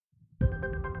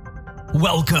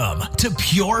Welcome to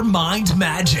Pure Mind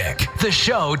Magic, the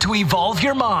show to evolve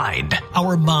your mind.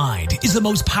 Our mind is the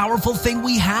most powerful thing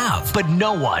we have, but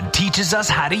no one teaches us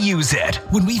how to use it.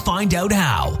 When we find out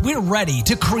how, we're ready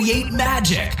to create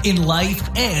magic in life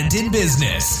and in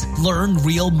business. Learn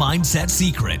real mindset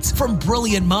secrets from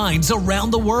brilliant minds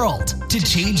around the world to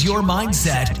change your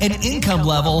mindset and income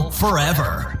level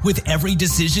forever. With every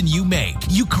decision you make,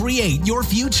 you create your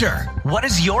future. What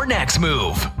is your next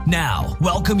move? Now,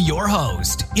 welcome your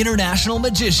host, international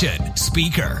magician,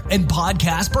 speaker, and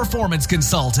podcast performance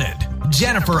consultant,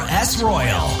 Jennifer S.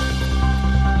 Royal.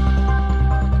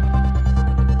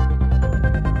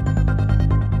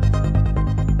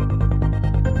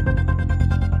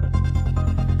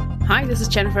 Hi, this is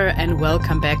Jennifer and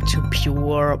welcome back to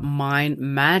Pure Mind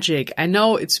Magic. I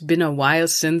know it's been a while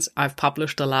since I've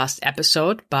published the last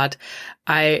episode, but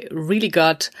I really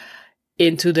got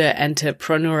into the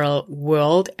entrepreneurial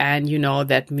world, and you know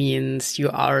that means you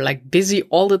are like busy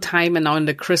all the time, and now in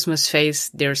the Christmas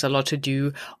phase there's a lot to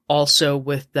do also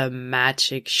with the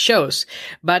magic shows.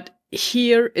 But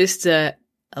here is the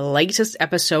latest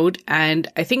episode, and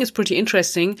I think it's pretty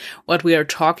interesting what we are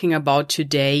talking about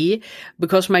today,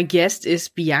 because my guest is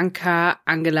Bianca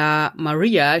Angela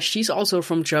Maria. She's also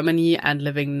from Germany and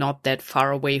living not that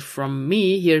far away from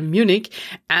me here in Munich,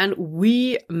 and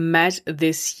we met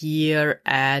this year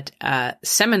at a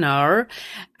seminar,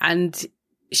 and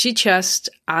she just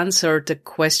answered the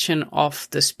question of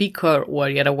the speaker, or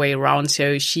the other way around.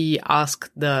 So she asked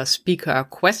the speaker a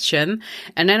question.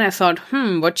 And then I thought,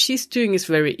 what she's doing is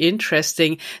very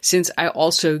interesting, since I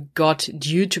also got,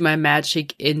 due to my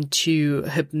magic, into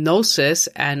hypnosis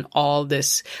and all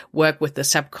this work with the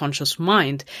subconscious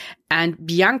mind. And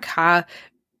Bianca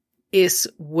is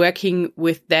working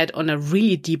with that on a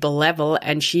really deeper level,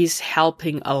 and she's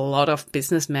helping a lot of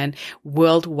businessmen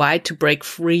worldwide to break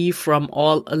free from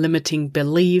all limiting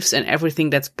beliefs and everything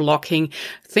that's blocking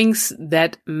things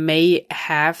that may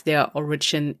have their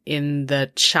origin in the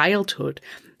childhood.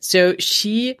 So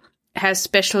she has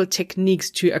special techniques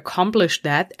to accomplish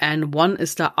that, and one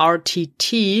is the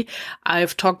RTT.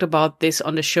 I've talked about this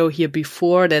on the show here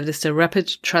before. That is the Rapid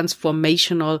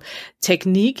Transformational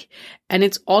Technique, and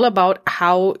it's all about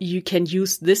how you can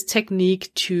use this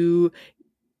technique to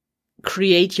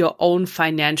create your own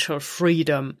financial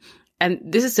freedom. And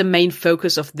this is the main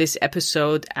focus of this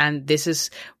episode, and this is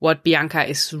what Bianca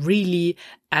is really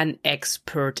an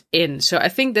expert in. So I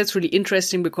think that's really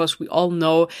interesting, because we all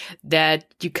know that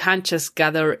you can't just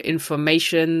gather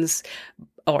information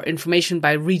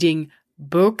by reading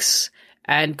books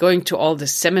and going to all the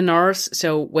seminars.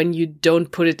 So when you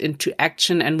don't put it into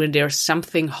action, and when there's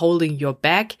something holding your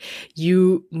back,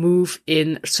 you move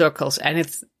in circles, and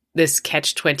it's this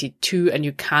catch-22, and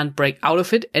you can't break out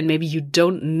of it, and maybe you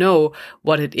don't know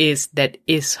what it is that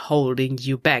is holding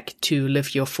you back to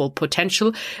live your full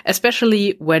potential,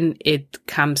 especially when it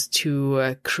comes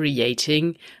to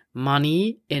creating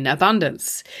money in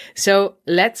abundance. So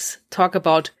let's talk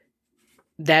about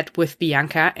that with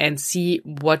Bianca and see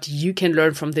what you can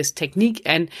learn from this technique,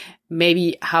 and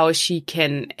maybe how she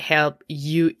can help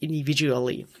you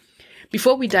individually.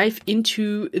 Before we dive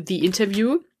into the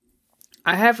interview,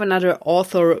 I have another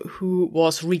author who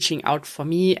was reaching out for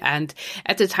me, and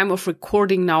at the time of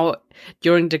recording now,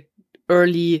 during the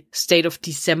early state of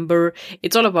December,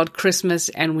 it's all about Christmas,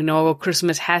 and we know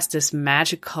Christmas has this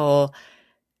magical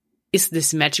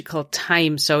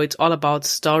time. So it's all about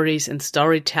stories and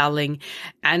storytelling.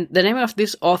 And the name of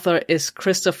this author is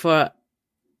Christopher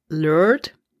Lurd.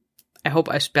 I hope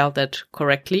I spelled that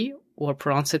correctly, or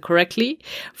pronounce it correctly,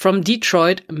 from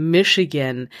Detroit,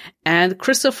 Michigan. And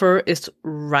Christopher is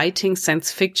writing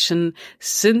science fiction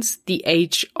since the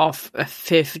age of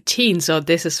 15. So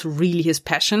this is really his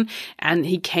passion. And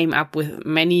he came up with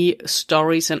many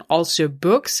stories and also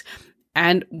books.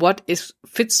 And what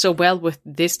fits so well with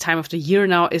this time of the year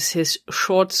now is his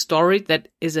short story that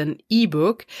is an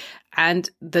ebook. And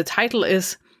the title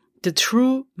is The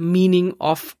True Meaning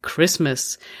of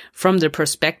Christmas from the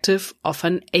Perspective of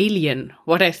an Alien.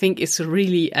 What I think is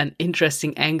really an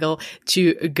interesting angle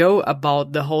to go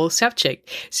about the whole subject.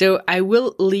 So I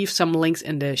will leave some links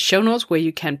in the show notes where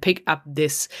you can pick up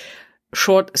this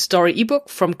short story ebook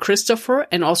from Christopher,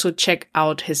 and also check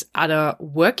out his other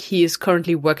work. He is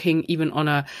currently working even on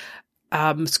a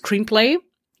screenplay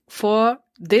for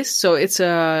this. So it's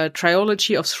a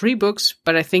trilogy of 3 books,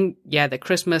 but I think, the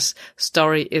Christmas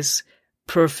story is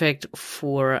perfect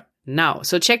for now.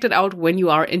 So check that out when you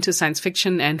are into science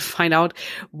fiction and find out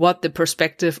what the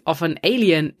perspective of an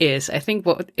alien is. I think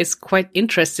what is quite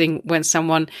interesting when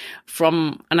someone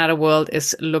from another world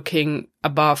is looking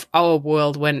above our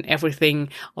world, when everything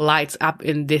lights up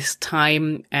in this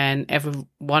time and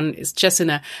everyone is just in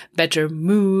a better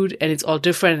mood and it's all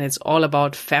different and it's all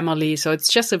about family. So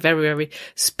it's just a very, very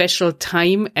special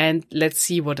time, and let's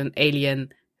see what an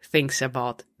alien thinks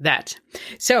about that.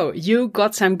 So you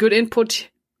got some good input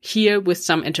here with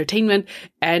some entertainment,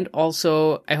 and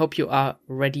also I hope you are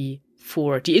ready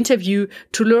for the interview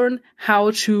to learn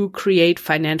how to create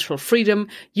financial freedom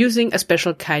using a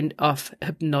special kind of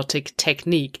hypnotic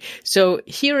technique. So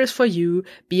here is for you,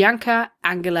 Bianca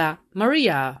Angela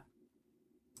Maria.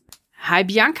 Hi,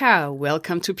 Bianca.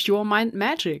 Welcome to Pure Mind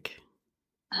Magic.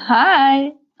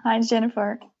 Hi. Hi,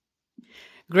 Jennifer.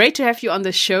 Great to have you on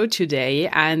the show today.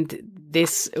 And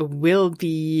this will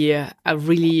be a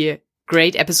really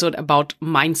great episode about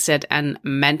mindset and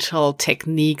mental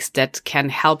techniques that can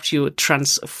help you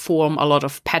transform a lot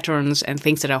of patterns and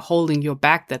things that are holding you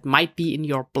back that might be in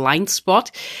your blind spot.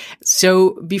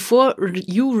 So before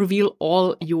you reveal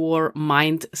all your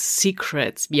mind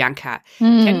secrets, Bianca,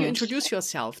 can you introduce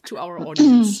yourself to our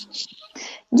audience?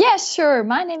 Yes, sure.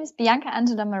 My name is Bianca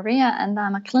Angela Maria, and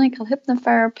I'm a clinical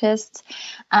hypnotherapist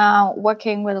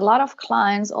working with a lot of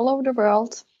clients all over the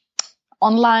world,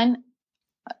 online,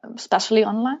 especially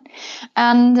online,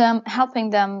 and helping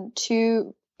them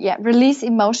to release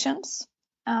emotions.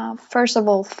 First of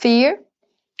all, fear,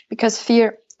 because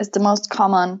fear is the most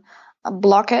common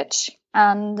blockage,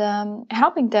 and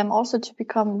helping them also to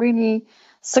become really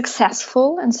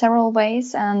successful in several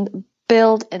ways and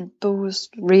build and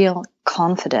boost real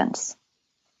confidence.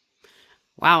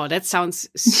 Wow, that sounds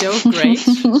so great,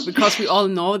 because we all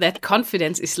know that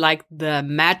confidence is like the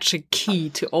magic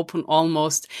key to open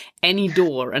almost any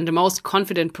door, and the most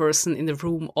confident person in the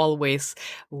room always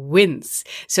wins.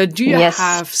 So do you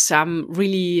have some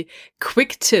really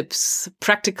quick tips,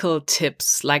 practical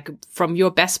tips, like from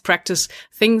your best practice,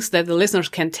 things that the listeners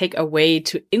can take away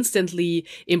to instantly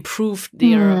improve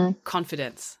their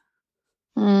confidence?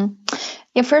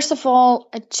 Yeah, first of all,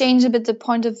 change a bit the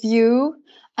point of view.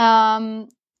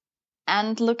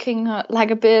 And looking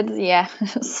like a bit,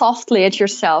 softly at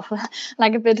yourself,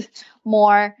 like a bit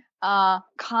more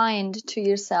kind to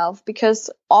yourself, because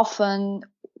often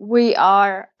we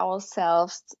are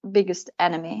ourselves' biggest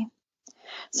enemy.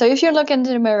 So if you look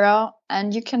into the mirror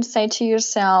and you can say to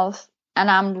yourself,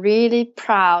 and I'm really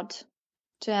proud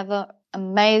to have an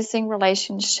amazing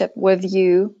relationship with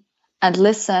you, and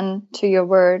listen to your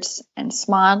words and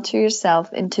smile to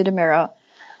yourself into the mirror,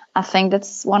 I think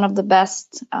that's one of the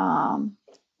best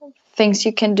things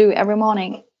you can do every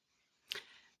morning.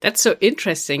 That's so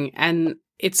interesting. And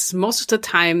it's most of the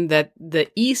time that the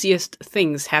easiest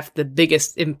things have the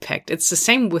biggest impact. It's the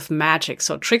same with magic.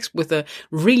 So tricks with a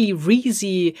really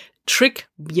easy trick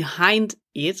behind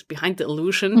the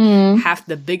illusion, have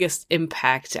the biggest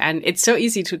impact. And it's so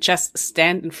easy to just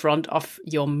stand in front of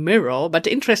your mirror. But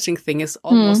the interesting thing is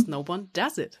almost no one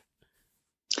does it.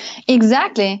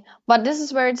 Exactly. But this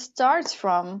is where it starts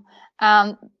from.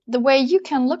 The way you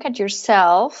can look at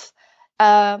yourself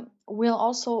will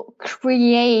also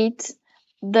create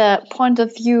the point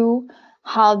of view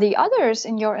how the others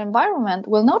in your environment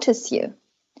will notice you.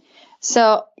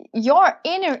 So your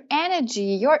inner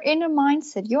energy, your inner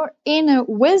mindset, your inner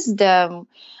wisdom,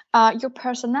 your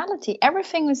personality,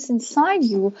 everything that's inside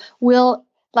you will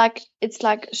it's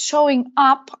like showing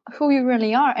up who you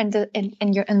really are,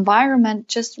 and your environment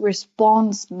just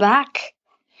responds back.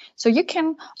 So you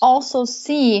can also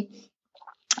see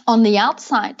on the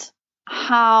outside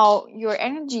how your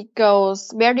energy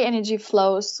goes, where the energy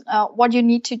flows, what you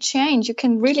need to change. You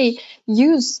can really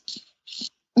use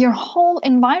your whole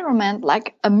environment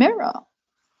like a mirror.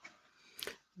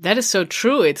 That is so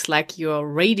true. It's like you're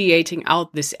radiating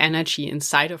out this energy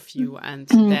inside of you, and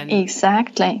then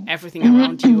exactly everything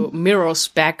around you mirrors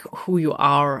back who you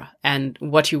are and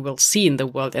what you will see in the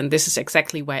world. And this is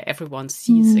exactly why everyone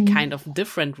sees a kind of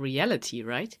different reality,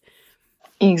 right?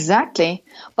 Exactly.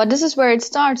 But this is where it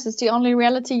starts. It's the only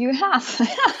reality you have.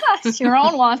 It's your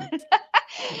own one.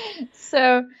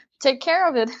 So take care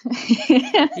of it.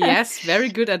 Yes, very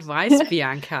good advice,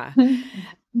 Bianca.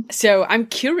 So I'm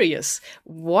curious,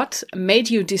 what made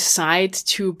you decide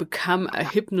to become a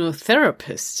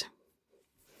hypnotherapist?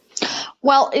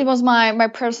 Well, it was my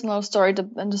personal story,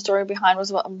 and the story behind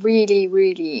was a really,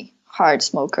 really hard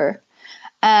smoker.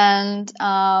 And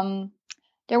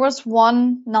there was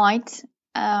one night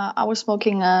I was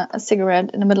smoking a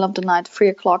cigarette in the middle of the night, 3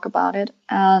 o'clock about it.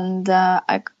 And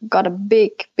I got a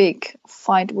big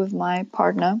fight with my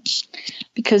partner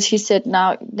because he said,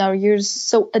 now you're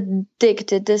so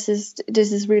addicted. This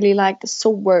is really like so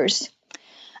worse.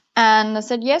 And I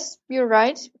said, yes, you're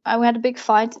right. I had a big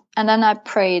fight. And then I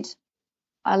prayed.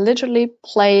 I literally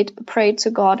prayed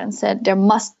to God and said, there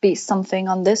must be something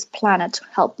on this planet to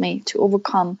help me to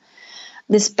overcome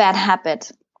this bad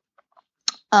habit.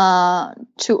 To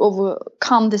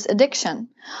overcome this addiction.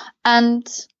 And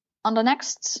on the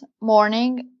next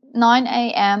morning, 9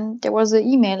 a.m., there was an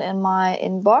email in my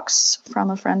inbox from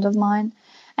a friend of mine.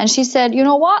 And she said, you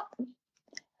know what?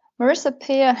 Marissa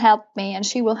Peer helped me and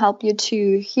she will help you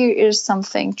too. Here is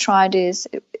something. Try this.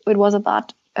 It was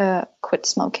about quit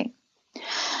smoking.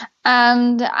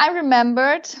 And I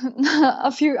remembered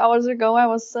a few hours ago, I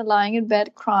was lying in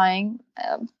bed crying,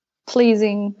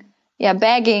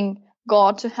 begging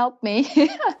God to help me.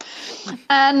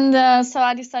 And so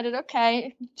I decided,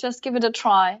 okay, just give it a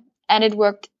try. And it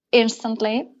worked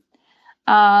instantly.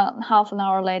 Half an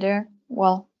hour later,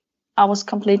 well, I was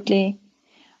completely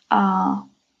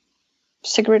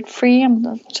cigarette free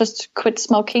and just quit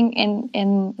smoking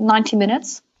in 90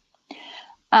 minutes.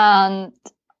 And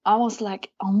I was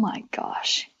like, oh my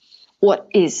gosh, what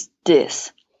is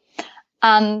this?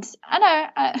 And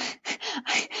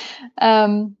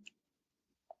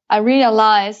I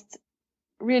realized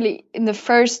really in the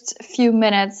first few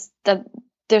minutes that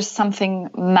there's something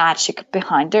magic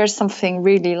behind. There's something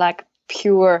really like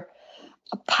pure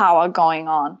power going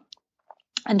on.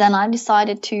 And then I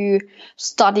decided to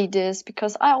study this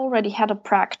because I already had a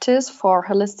practice for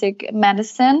holistic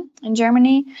medicine in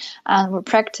Germany. And we're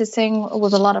practicing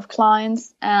with a lot of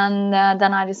clients. And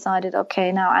then I decided,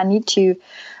 okay, now I need to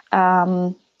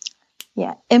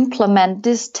implement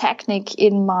this technique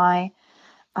in my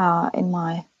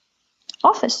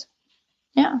office.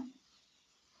 Yeah.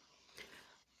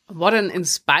 What an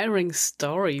inspiring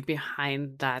story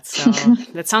behind that. So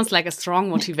that sounds like a strong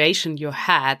motivation you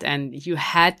had and you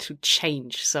had to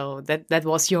change. So that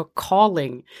was your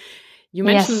calling. You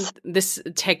mentioned this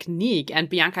technique, and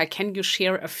Bianca, can you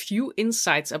share a few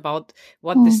insights about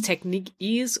what this technique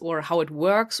is or how it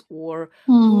works or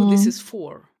who this is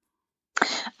for?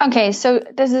 Okay, so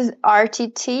this is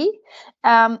RTT,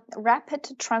 Rapid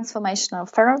Transformational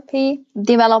Therapy,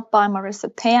 developed by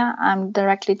Marissa Peer. I'm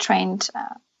directly trained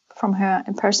from her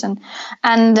in person,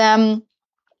 and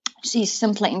she's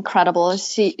simply incredible.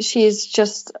 She is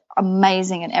just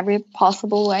amazing in every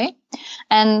possible way,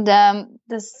 and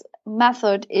this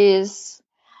method is,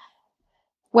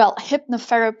 well,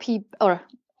 hypnotherapy, or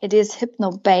it is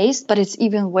hypno-based, but it's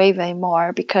even way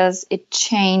more because it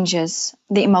changes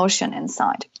the emotion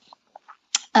inside.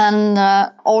 And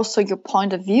also your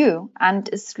point of view, and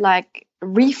it's like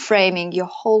reframing your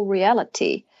whole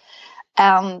reality.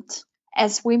 And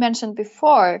as we mentioned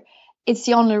before, it's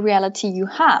the only reality you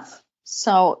have.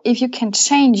 So if you can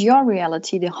change your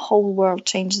reality, the whole world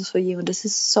changes for you. And this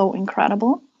is so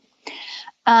incredible.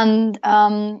 And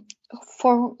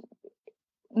for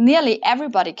nearly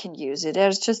everybody can use it.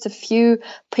 There's just a few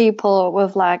people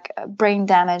with like brain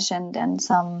damage and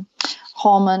some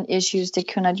hormone issues they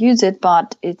cannot use it,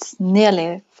 but it's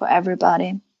nearly for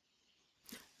everybody.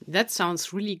 That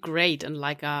sounds really great and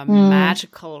like a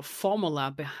magical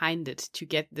formula behind it to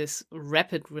get this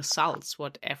rapid results,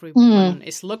 what everyone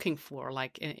is looking for,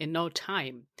 like in no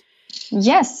time.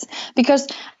 Yes, because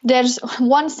there's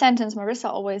one sentence Marissa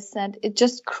always said, it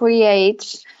just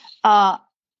creates a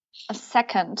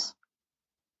second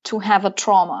to have a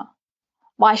trauma.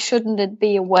 Why shouldn't it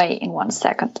be away in 1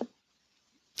 second?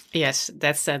 Yes,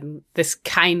 that's this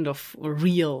kind of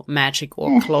real magic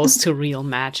or close to real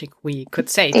magic, we could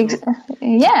say, to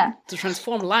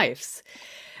transform lives.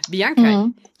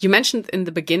 Bianca, you mentioned in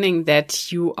the beginning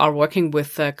that you are working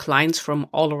with clients from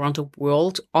all around the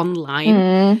world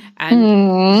online,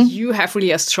 and you have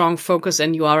really a strong focus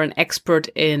and you are an expert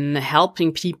in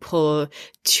helping people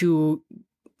to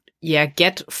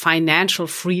get financial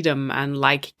freedom and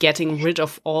like getting rid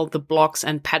of all the blocks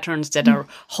and patterns that are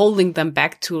holding them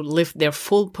back to live their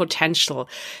full potential.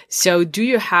 So do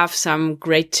you have some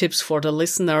great tips for the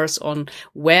listeners on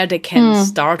where they can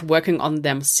start working on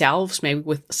themselves, maybe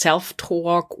with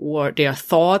self-talk or their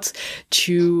thoughts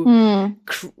to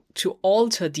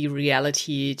alter the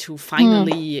reality, to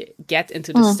finally get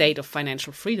into the state of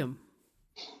financial freedom?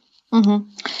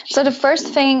 So the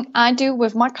first thing I do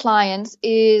with my clients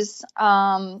is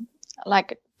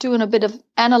like doing a bit of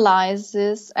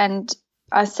analysis, and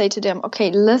I say to them,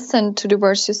 okay, listen to the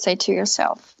words you say to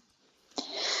yourself.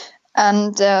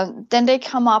 And then they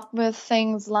come up with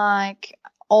things like,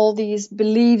 all these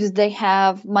beliefs they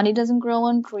have. Money doesn't grow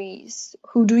on trees.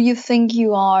 Who do you think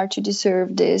you are to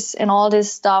deserve this? And all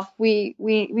this stuff. We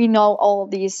know all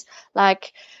these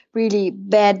like really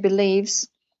bad beliefs.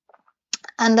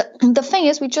 And the thing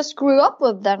is, we just grew up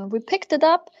with them. We picked it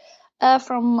up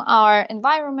from our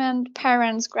environment,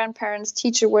 parents, grandparents,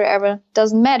 teacher, wherever,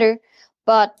 doesn't matter.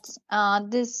 But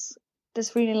this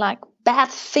really like bad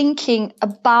thinking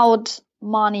about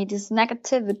money, this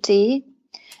negativity,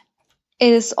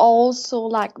 is also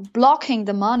like blocking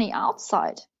the money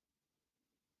outside.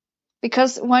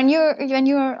 Because when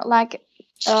you're like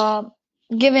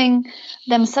giving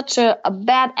them such a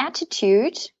bad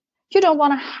attitude, you don't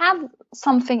want to have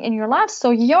something in your life. So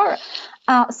your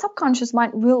subconscious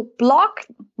mind will block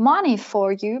money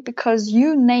for you because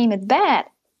you name it bad,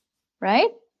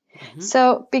 right? Mm-hmm.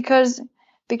 So because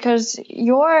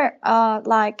you're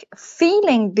like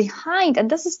feeling behind, and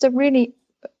this is the really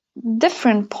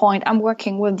different point I'm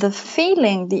working with, the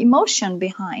feeling, the emotion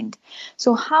behind.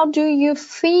 So how do you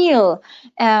feel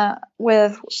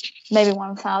with maybe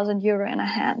 1,000 euro in a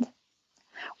hand?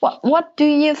 What do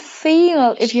you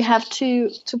feel if you have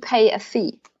to pay a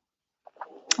fee?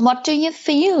 What do you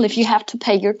feel if you have to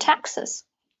pay your taxes?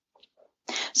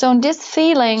 So these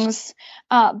feelings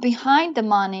behind the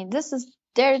money, this is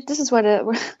where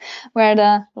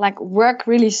the like work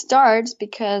really starts,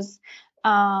 because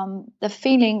the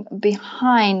feeling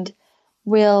behind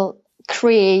will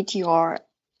create your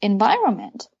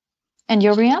environment and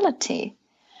your reality.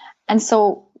 And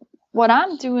so what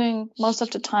I'm doing most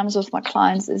of the times with my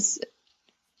clients is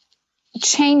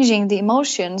changing the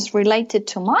emotions related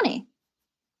to money,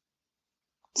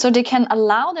 so they can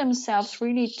allow themselves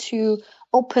really to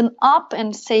open up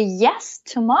and say yes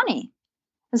to money,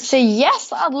 and say,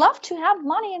 yes, I'd love to have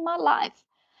money in my life.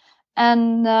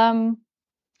 And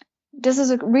this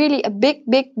is really a big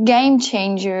game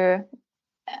changer.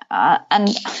 And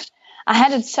I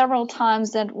had it several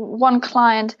times that one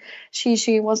client,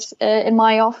 she was in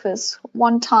my office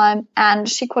one time, and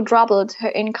she quadrupled her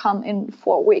income in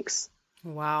 4 weeks.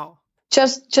 Wow.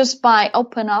 Just by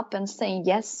open up and saying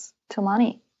yes to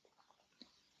money.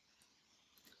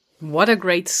 What a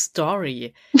great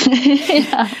story.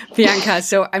 Yeah. Bianca,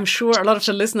 so I'm sure a lot of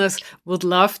the listeners would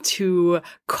love to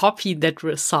copy that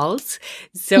results.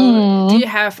 So do you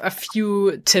have a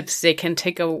few tips they can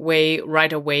take away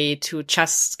right away to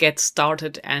just get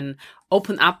started and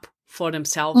open up for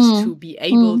themselves to be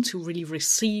able to really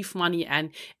receive money and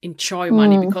enjoy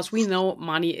money? Because we know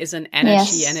money is an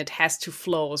energy and it has to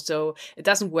flow. So it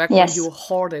doesn't work when you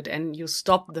hoard it and you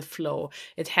stop the flow.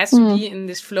 It has to be in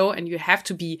this flow, and you have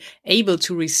to be able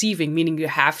to receiving, meaning you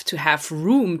have to have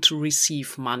room to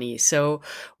receive money. So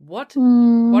what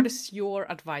is your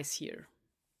advice here?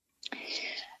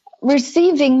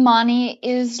 Receiving money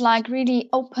is like really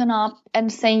open up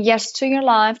and saying yes to your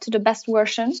life, to the best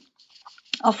version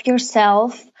of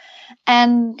yourself.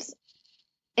 And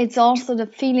it's also the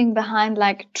feeling behind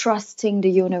like trusting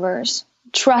the universe,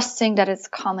 trusting that it's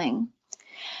coming,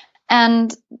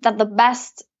 and that the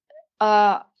best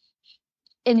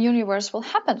in universe will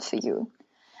happen for you.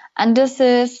 And this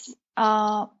is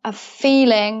a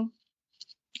feeling,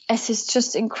 it is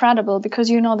just incredible, because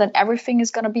you know that everything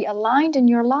is going to be aligned in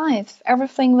your life.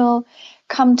 Everything will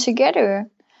come together,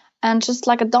 and just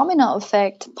like a domino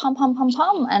effect, pum, pum, pum,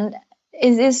 pum. And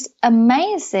it is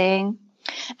amazing.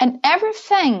 And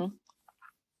everything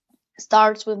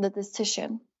starts with the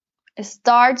decision. It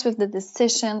starts with the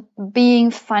decision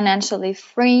being financially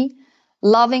free,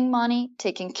 loving money,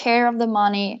 taking care of the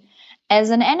money as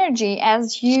an energy,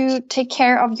 as you take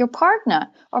care of your partner,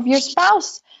 of your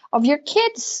spouse, of your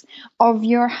kids, of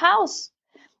your house.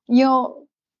 You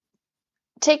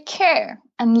take care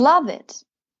and love it.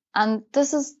 And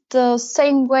this is the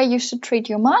same way you should treat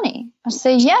your money. And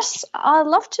say, yes, I'd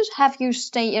love to have you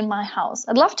stay in my house.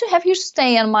 I'd love to have you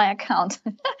stay in my account.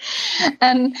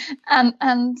 and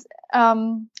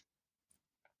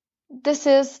this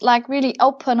is like really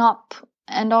open up,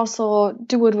 and also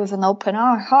do it with an open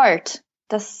heart.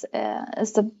 This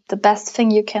is the best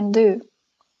thing you can do,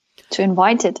 to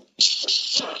invite it.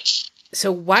 So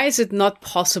why is it not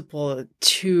possible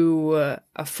to,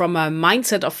 from a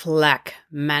mindset of lack,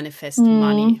 manifest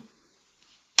money?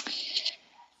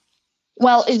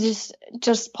 Well, it is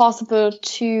just possible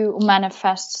to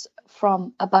manifest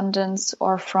from abundance,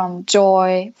 or from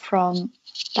joy, from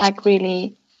like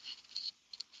really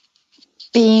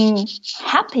being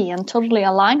happy and totally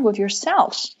aligned with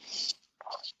yourself.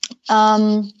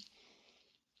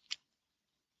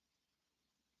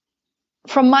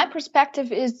 From my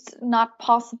perspective, it's not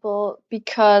possible,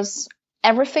 because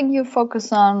everything you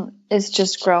focus on is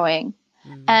just growing.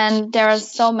 And there are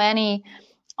so many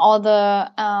all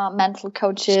the mental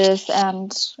coaches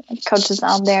and coaches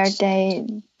out there,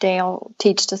 they all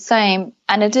teach the same,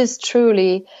 and it is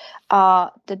truly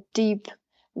the deep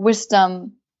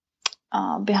wisdom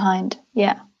behind.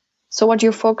 Yeah. So what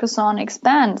you focus on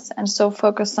expands, and so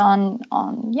focus on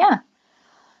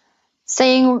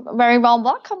saying very well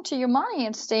welcome to your money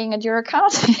and staying at your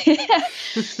account.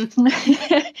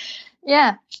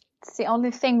 Yeah, it's the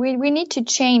only thing we need to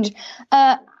change.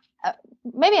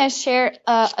 Maybe I share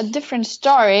a different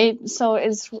story, so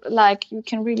it's like you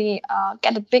can really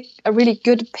get a really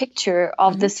good picture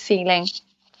of this feeling.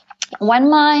 When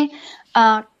my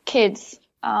kids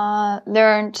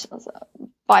learned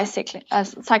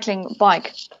cycling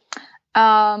bike,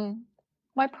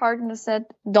 my partner said,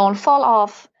 "Don't fall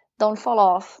off, don't fall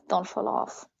off, don't fall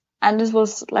off." And this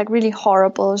was like really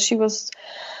horrible. She was,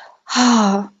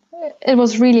 it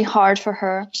was really hard for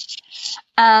her.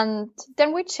 And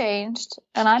then we changed,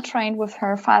 and I trained with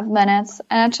her 5 minutes,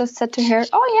 and I just said to her,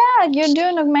 "Oh yeah, you're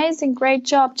doing an amazing, great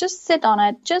job. Just sit on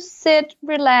it. Just sit,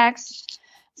 relax,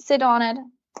 sit on it."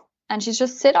 And she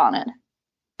just sit on it,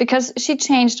 because she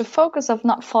changed the focus of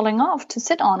not falling off to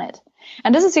sit on it.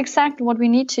 And this is exactly what we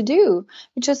need to do.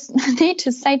 We just need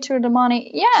to say to the money,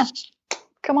 "Yeah,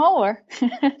 come over,"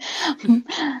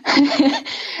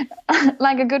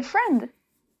 like a good friend.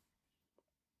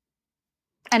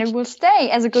 And it will stay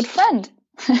as a good friend.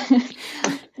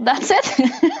 That's it.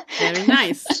 Very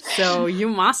nice. So you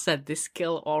mastered this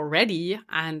skill already.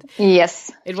 And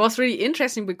yes, it was really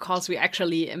interesting because we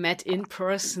actually met in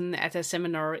person at a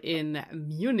seminar in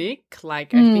Munich,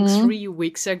 like I think 3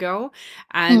 weeks ago.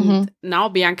 And now,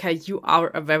 Bianca, you are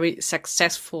a very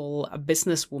successful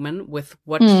businesswoman with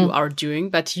what you are doing,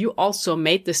 but you also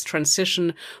made this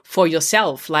transition for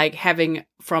yourself, like having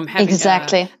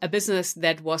a business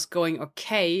that was going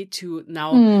okay to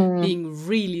now being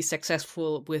really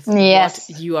successful with what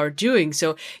you are doing.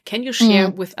 So can you share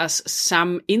with us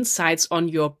some insights on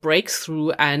your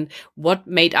breakthrough and what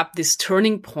made up this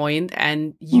turning point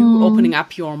and you opening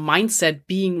up your mindset,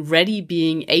 being ready,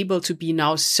 being able to be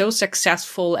now so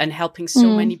successful and helping so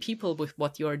many people with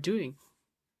what you are doing?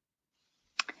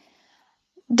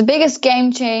 The biggest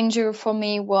game changer for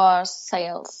me was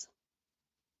sales.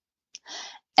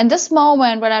 And this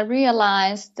moment when I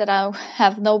realized that I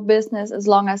have no business as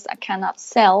long as I cannot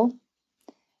sell,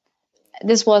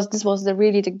 this was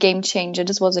the game changer.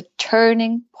 This was a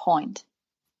turning point.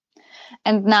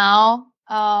 And now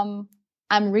I'm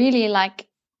really like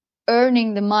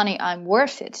earning the money. I'm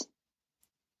worth it.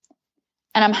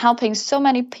 And I'm helping so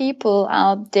many people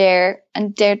out there,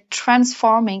 and they're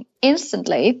transforming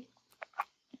instantly.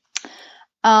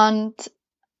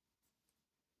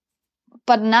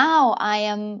 But now I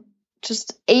am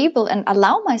just able and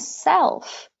allow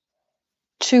myself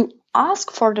to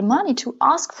ask for the money, to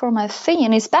ask for my fee.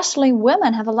 And especially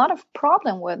women have a lot of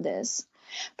problem with this,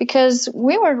 because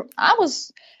I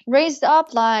was raised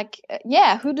up like,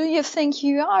 yeah, who do you think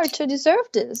you are to deserve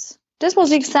this? This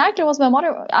was exactly what my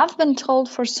mother, I've been told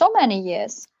for so many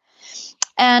years.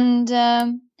 And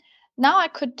now I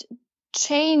could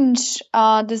change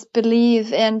this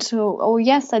belief into, oh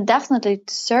yes, I definitely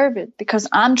deserve it, because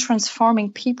I'm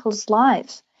transforming people's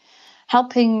lives,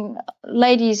 helping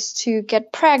ladies to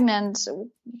get pregnant,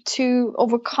 to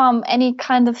overcome any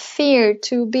kind of fear,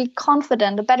 to be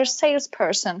confident, a better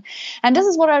salesperson. And this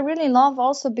is what I really love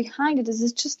also behind it, is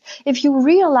it's just, if you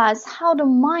realize how the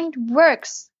mind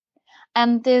works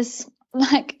and this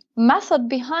like method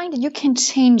behind it, you can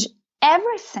change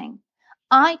everything.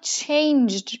 I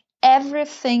changed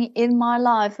everything in my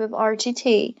life with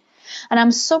RTT. And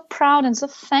I'm so proud and so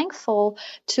thankful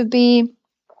to be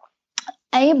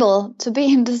able to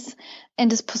be in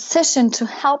this position to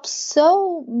help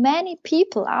so many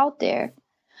people out there.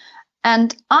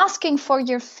 And asking for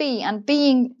your fee and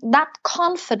being that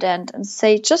confident and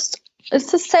say, just,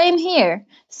 it's the same here.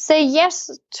 Say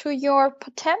yes to your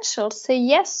potential. Say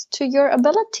yes to your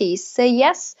abilities. Say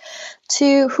yes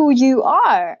to who you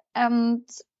are.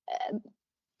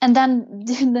 And then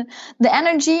the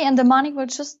energy and the money will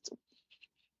just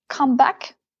come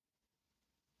back.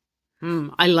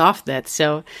 I love that.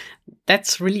 So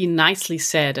that's really nicely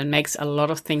said and makes a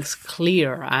lot of things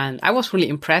clear. And I was really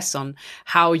impressed on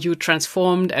how you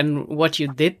transformed and what you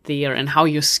did there and how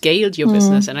you scaled your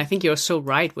business. And I think you're so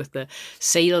right with the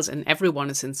sales, and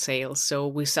everyone is in sales. So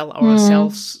we sell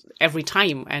ourselves every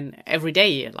time and every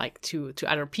day, like to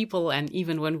other people. And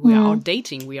even when we are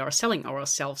dating, we are selling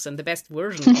ourselves and the best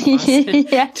version of us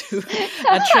to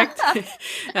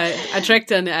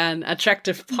attract an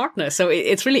attractive partner. So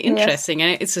it's really interesting.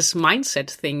 And it's this mindset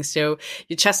thing. So So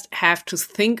you just have to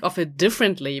think of it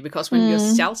differently, because when you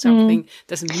sell something,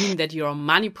 doesn't mean that you're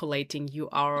manipulating. You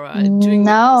are doing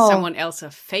someone else a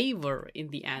favor in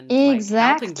the end, like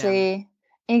helping them.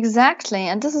 Exactly.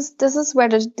 And this is where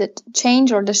the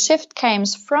change or the shift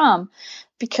comes from,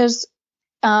 because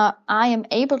I am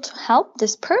able to help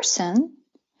this person.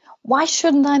 Why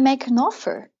shouldn't I make an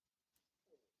offer?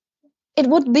 It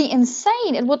would be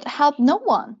insane. It would help no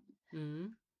one.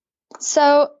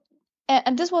 So,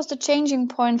 and this was the changing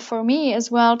point for me as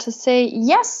well, to say,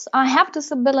 yes, I have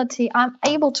this ability. I'm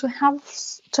able to help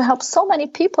so many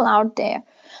people out there.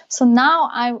 So now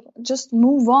I just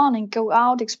move on and go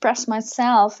out, express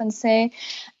myself, and say,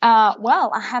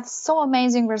 well, I have so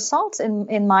amazing results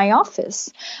in my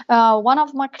office. One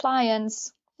of my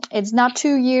clients, it's now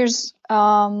 2 years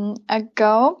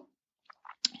ago,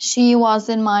 she was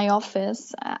in my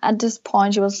office. At this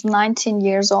point, she was 19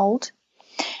 years old,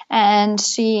 and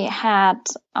she had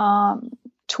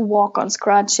to walk on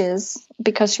crutches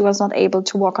because she was not able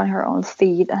to walk on her own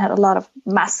feet and had a lot of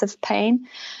massive pain.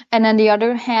 And on the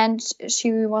other hand,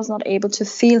 she was not able to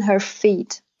feel her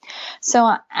feet.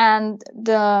 So, and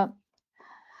the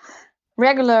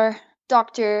regular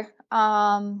doctor,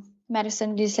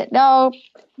 medicine, they said, no,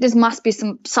 this must be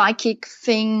some psychic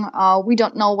thing. We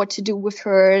don't know what to do with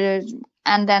her.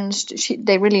 And then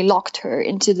they really locked her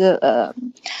into the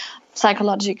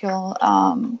psychological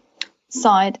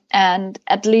side, and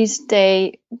at least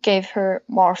they gave her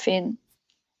morphine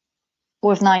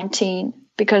with 19,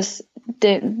 because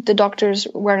the doctors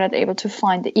were not able to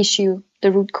find the issue,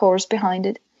 the root cause behind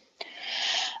it.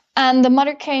 And the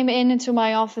mother came into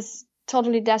my office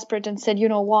totally desperate and said, you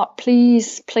know what,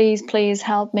 please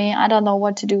help me. I don't know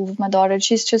what to do with my daughter.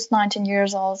 She's just 19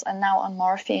 years old and now on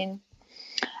morphine.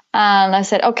 And I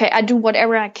said, okay, I do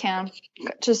whatever I can.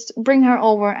 Just bring her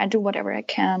over. I do whatever I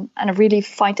can. And I really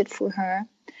fight it for her.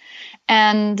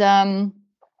 And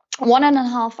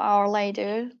 1.5 hours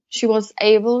later, she was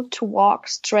able to walk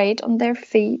straight on their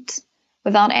feet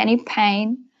without any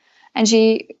pain. And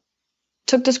she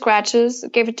took the scratches,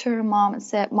 gave it to her mom, and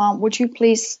said, Mom, would you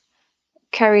please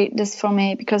carry this for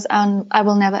me, because I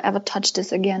will never ever touch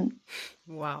this again.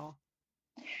 Wow.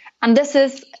 And this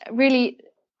is really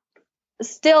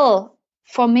still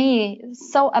for me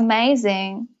so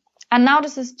amazing. And now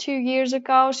this is 2 years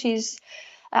ago.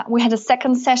 We had a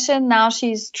second session. Now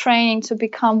she's training to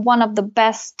become one of the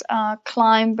best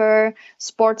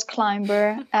sports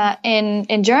climber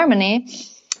in Germany,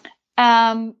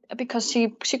 because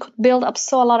she could build up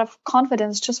a lot of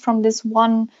confidence just from this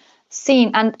one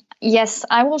scene. And yes,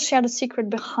 I will share the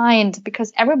secret behind,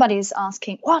 because everybody is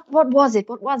asking, what was it?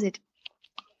 What was it?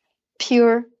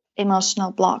 Pure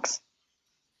emotional blocks.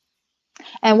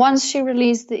 And once she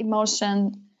released the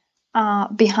emotion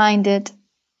behind it,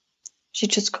 she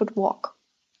just could walk.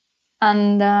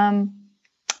 And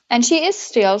she is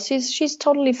still, she's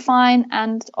totally fine,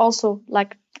 and also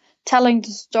like telling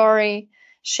the story,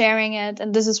 sharing it.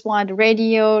 And this is why the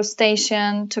radio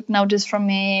station took notice from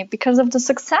me, because of the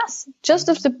success, just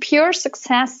of the pure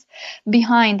success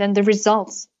behind and the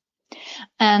results.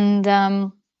 And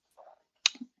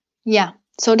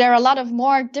so there are a lot of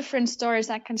more different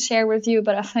stories I can share with you,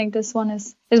 but I think this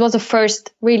was the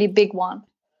first really big one.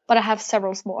 But I have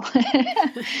several more.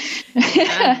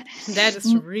 That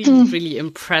is really, really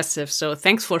impressive. So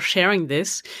thanks for sharing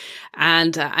this.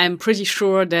 And I'm pretty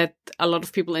sure that a lot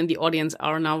of people in the audience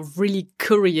are now really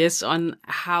curious on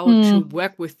how to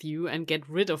work with you and get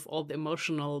rid of all the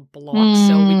emotional blocks.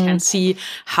 So we can see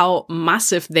how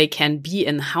massive they can be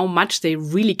and how much they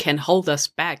really can hold us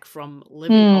back from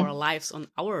living our lives on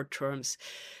our terms.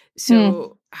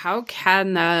 So how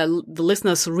can the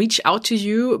listeners reach out to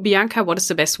you, Bianca? What is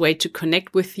the best way to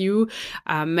connect with you?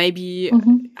 I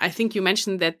think you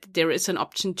mentioned that there is an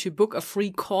option to book a free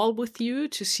call with you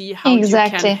to see how you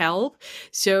can help.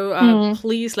 So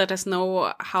please let us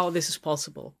know how this is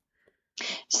possible.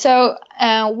 So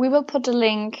we will put a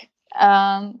link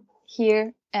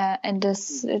here in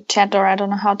this chat, or I don't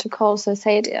know how to call, so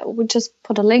say it. We just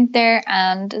put a link there,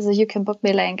 and so you can book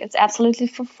me a link. It's absolutely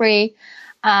for free.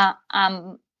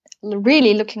 I'm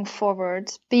really looking forward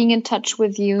to being in touch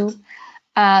with you,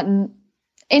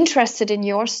 interested in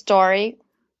your story,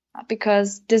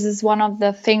 because this is one of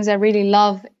the things I really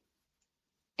love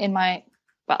in my,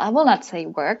 well, I will not say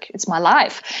work, it's my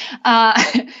life.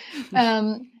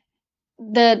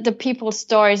 The people's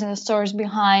stories and the stories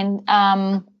behind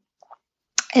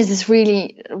is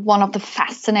really one of the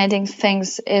fascinating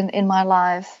things in my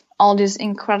life. All these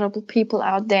incredible people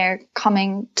out there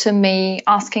coming to me,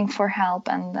 asking for help.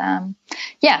 And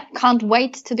can't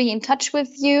wait to be in touch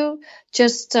with you.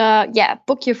 Just,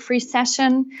 book your free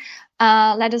session.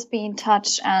 let us be in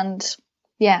touch, and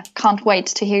can't wait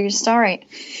to hear your story.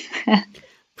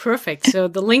 Perfect. So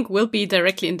the link will be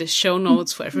directly in the show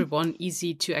notes for everyone,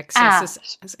 easy to access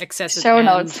it. Show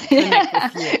notes.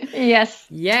 Connect with you. Yes.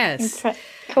 Yes.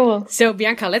 Cool. So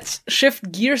Bianca, let's shift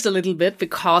gears a little bit,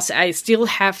 because I still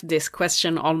have this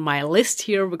question on my list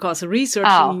here, because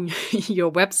researching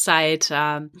your website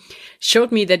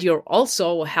showed me that you're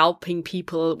also helping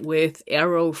people with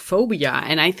aerophobia.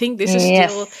 And I think this is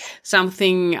still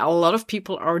something a lot of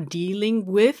people are dealing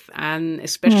with, and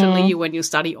especially when you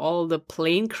study all the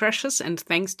plane crashes, and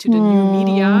thanks to the new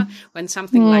media, when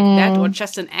something like that or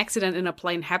just an accident in a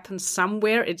plane happens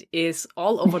somewhere, it is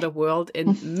all over the world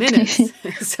in minutes.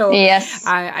 So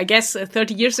I guess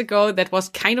 30 years ago, that was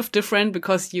kind of different,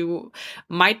 because you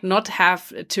might not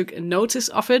have took notice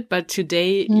of it, but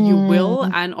today you will.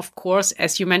 And of course,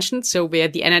 as you mentioned, so where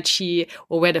the energy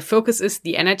or where the focus is,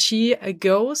 the energy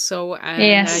goes. So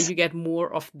you get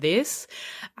more of this.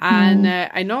 And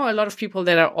I know a lot of people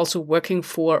that are also working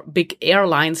for big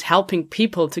airlines, helping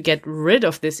people to get rid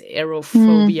of this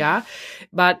aerophobia.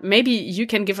 But maybe you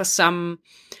can give us some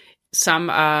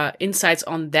insights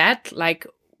on that, like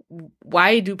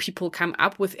why do people come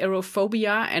up with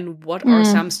aerophobia, and what are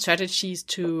some strategies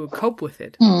to cope with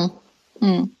it?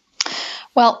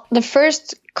 Well, the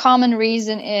first common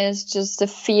reason is just the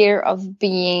fear of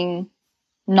being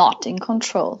not in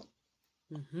control.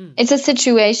 It's a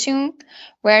situation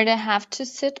where they have to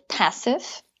sit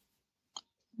passive,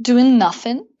 doing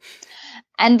nothing.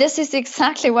 And this is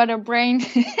exactly what our brain,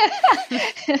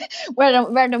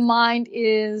 where the mind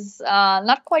is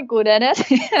not quite good at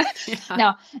it.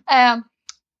 No,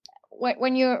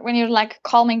 when you're like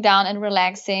calming down and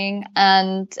relaxing,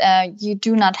 and you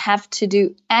do not have to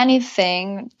do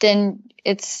anything, then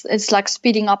it's like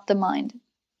speeding up the mind.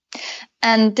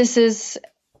 And this is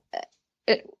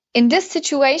in these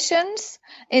situations,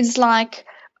 it's like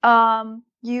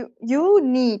you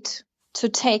need to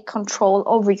take control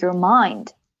over your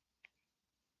mind.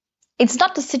 It's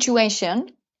not the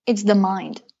situation, it's the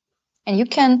mind. And you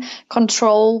can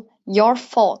control your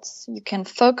thoughts. You can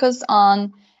focus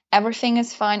on everything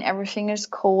is fine, everything is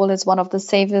cool. It's one of the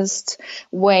safest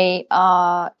way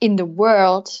in the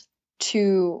world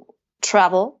to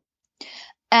travel.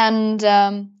 And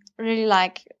really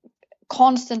like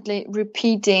constantly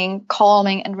repeating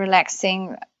calming and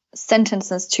relaxing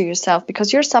sentences to yourself,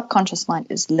 because your subconscious mind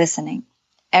is listening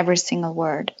every single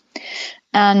word,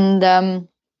 and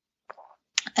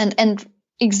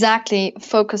exactly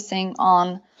focusing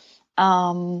on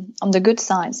the good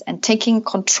sides and taking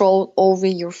control over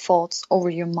your thoughts, over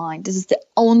your mind. This is the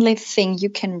only thing you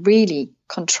can really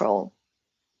control.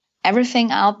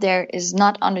 Everything out there is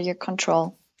not under your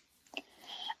control.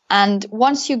 And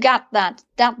once you got that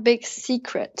big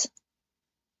secret,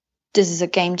 this is a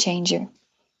game changer.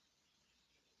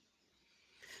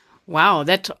 Wow,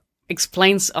 that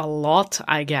explains a lot,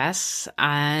 I guess.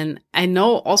 And I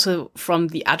know also from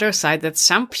the other side that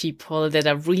some people that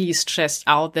are really stressed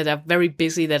out, that are very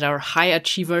busy, that are high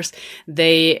achievers,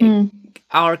 they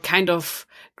are kind of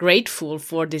grateful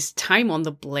for this time on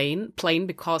the plane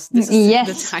because this is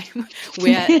the time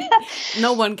where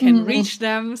no one can reach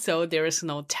them. So there is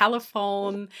no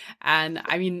telephone. And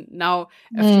I mean, now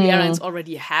a few airlines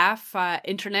already have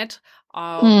internet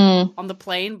on the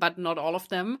plane, but not all of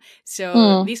them.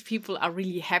 So these people are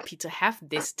really happy to have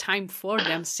this time for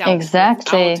themselves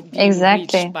without being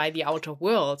reached by the outer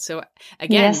world. So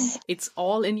again, it's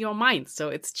all in your mind. So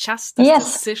it's just a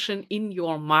decision in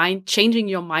your mind, changing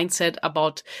your mindset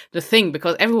about the thing,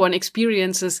 because everyone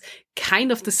experiences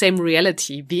kind of the same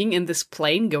reality, being in this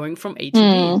plane going from A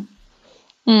to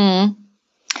B.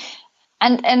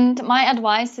 And my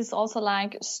advice is also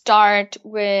like start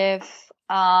with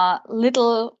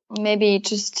little, maybe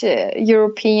just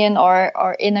European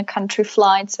or in a country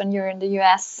flights when you're in the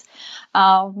US,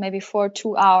 maybe for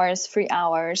 2 hours, 3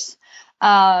 hours,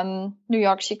 New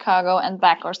York, Chicago and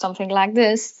back or something like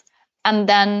this. And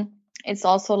then it's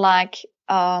also like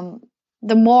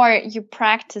the more you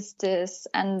practice this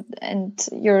and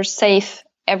you're safe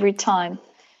every time,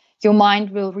 your mind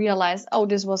will realize, oh,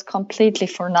 this was completely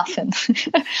for nothing.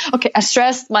 Okay, I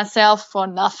stressed myself for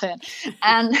nothing.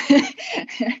 And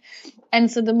and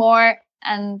so the more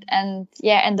and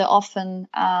the often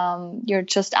you're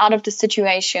just out of the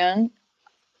situation,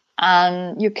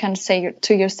 and you can say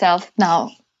to yourself,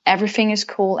 now everything is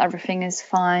cool, everything is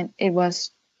fine. It was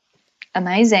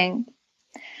amazing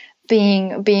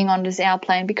being on this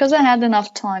airplane, because I had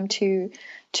enough time to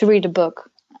read a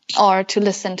book, or to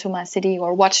listen to my CD,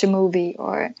 or watch a movie,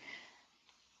 or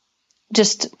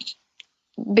just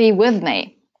be with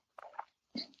me.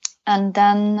 And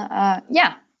then,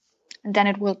 and then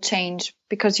it will change,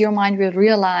 because your mind will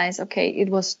realize, okay, it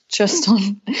was just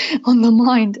on the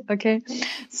mind. Okay,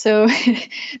 so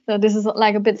so this is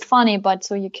like a bit funny, but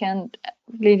so you can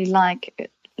really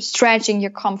like stretching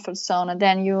your comfort zone, and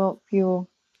then you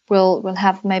will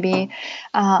have maybe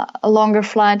a longer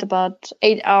flight, about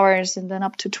 8 hours, and then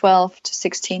up to 12 to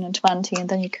 16 and 20, and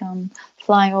then you can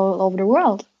fly all over the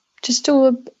world. Just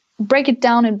to break it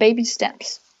down in baby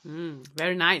steps.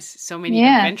 Very nice. So many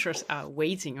adventures are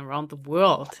waiting around the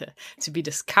world to be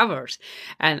discovered.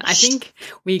 And I think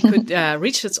we could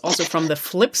reach this also from the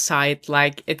flip side.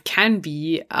 Like, it can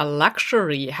be a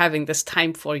luxury having this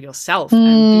time for yourself and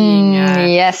being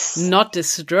not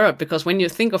disturbed. Because when you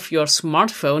think of your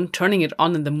smartphone, turning it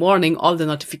on in the morning, all the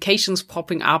notifications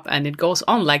popping up, and it goes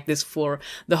on like this for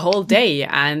the whole day.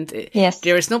 And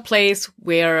there is no place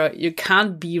where you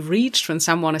can't be reached when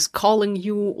someone is calling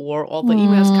you, or all the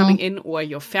emails coming in, or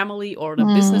your family, or the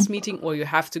business meeting, or you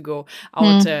have to go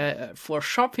out for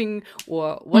shopping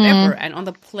or whatever. And on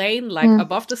the plane, like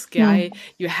above the sky,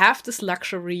 you have this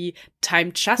luxury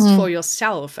time just for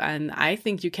yourself. And I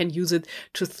think you can use it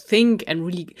to think and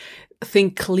really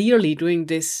think clearly, doing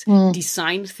this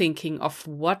design thinking of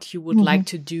what you would like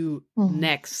to do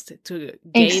next to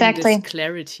gain this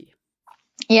clarity.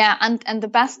 Yeah, and the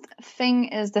best thing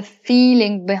is the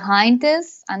feeling behind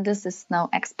this, and this is no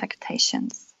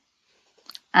expectations.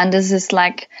 And this is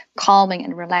like calming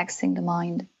and relaxing the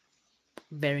mind.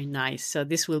 Very nice. So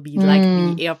this will be like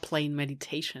the airplane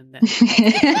meditation then.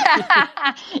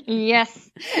 Yes.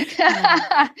 It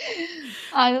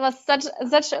was such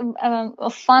a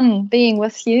fun being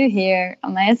with you here.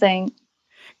 Amazing.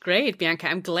 Great, Bianca.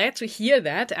 I'm glad to hear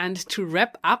that. And to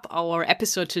wrap up our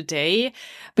episode today,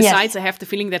 besides, I have the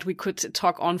feeling that we could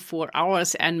talk on for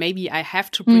hours, and maybe I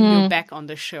have to bring you back on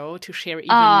the show to share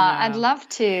even I'd love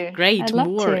to.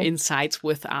 More insights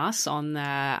with us on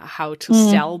how to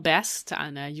sell best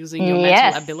and using your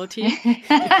mental ability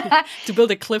to build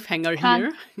a cliffhanger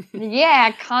here.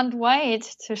 I can't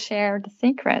wait to share the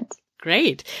secret.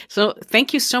 Great. So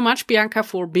thank you so much, Bianca,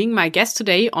 for being my guest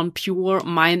today on Pure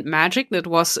Mind Magic. That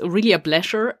was really a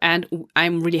pleasure. And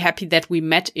I'm really happy that we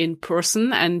met in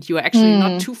person, and you're actually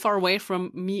not too far away from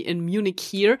me in Munich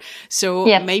here. So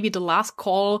maybe the last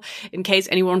call, in case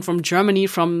anyone from Germany,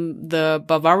 from the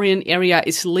Bavarian area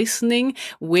is listening,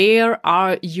 where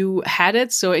are you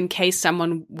headed? So in case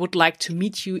someone would like to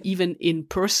meet you even in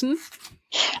person.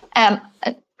 At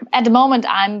the moment,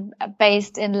 I'm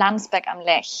based in Landsberg am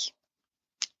Lech.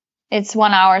 It's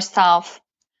 1 hour south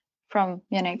from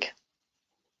Munich.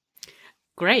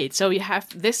 Great. So you have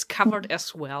this covered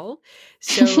as well.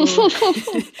 So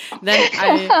then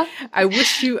I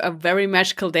wish you a very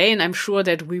magical day, and I'm sure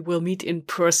that we will meet in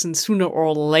person sooner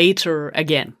or later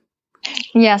again.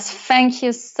 Yes, thank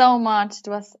you so much. It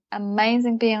was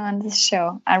amazing being on this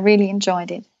show. I really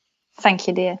enjoyed it. Thank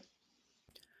you, dear.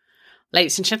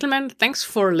 Ladies and gentlemen, thanks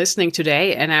for listening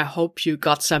today, and I hope you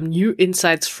got some new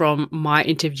insights from my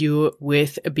interview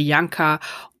with Bianca,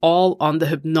 all on the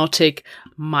hypnotic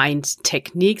mind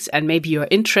techniques. And maybe you're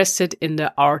interested in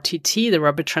the RTT, the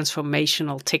Rapid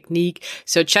Transformational Technique.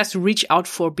 So just reach out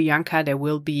for Bianca. There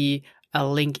will be a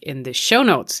link in the show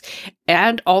notes.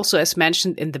 And also, as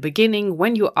mentioned in the beginning,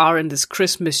 when you are in this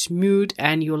Christmas mood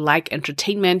and you like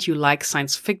entertainment, you like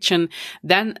science fiction,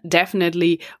 then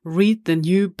definitely read the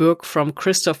new book from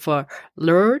Christopher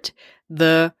Laird,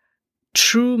 The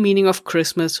True Meaning of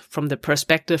Christmas from the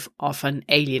Perspective of an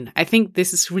Alien. I think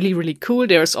this is really, really cool.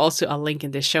 There's also a link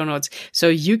in the show notes, so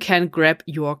you can grab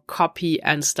your copy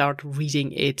and start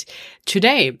reading it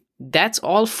today. That's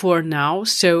all for now.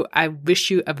 So I wish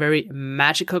you a very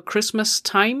magical Christmas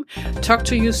time. Talk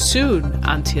to you soon.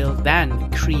 Until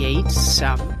then, create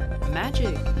some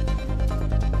magic.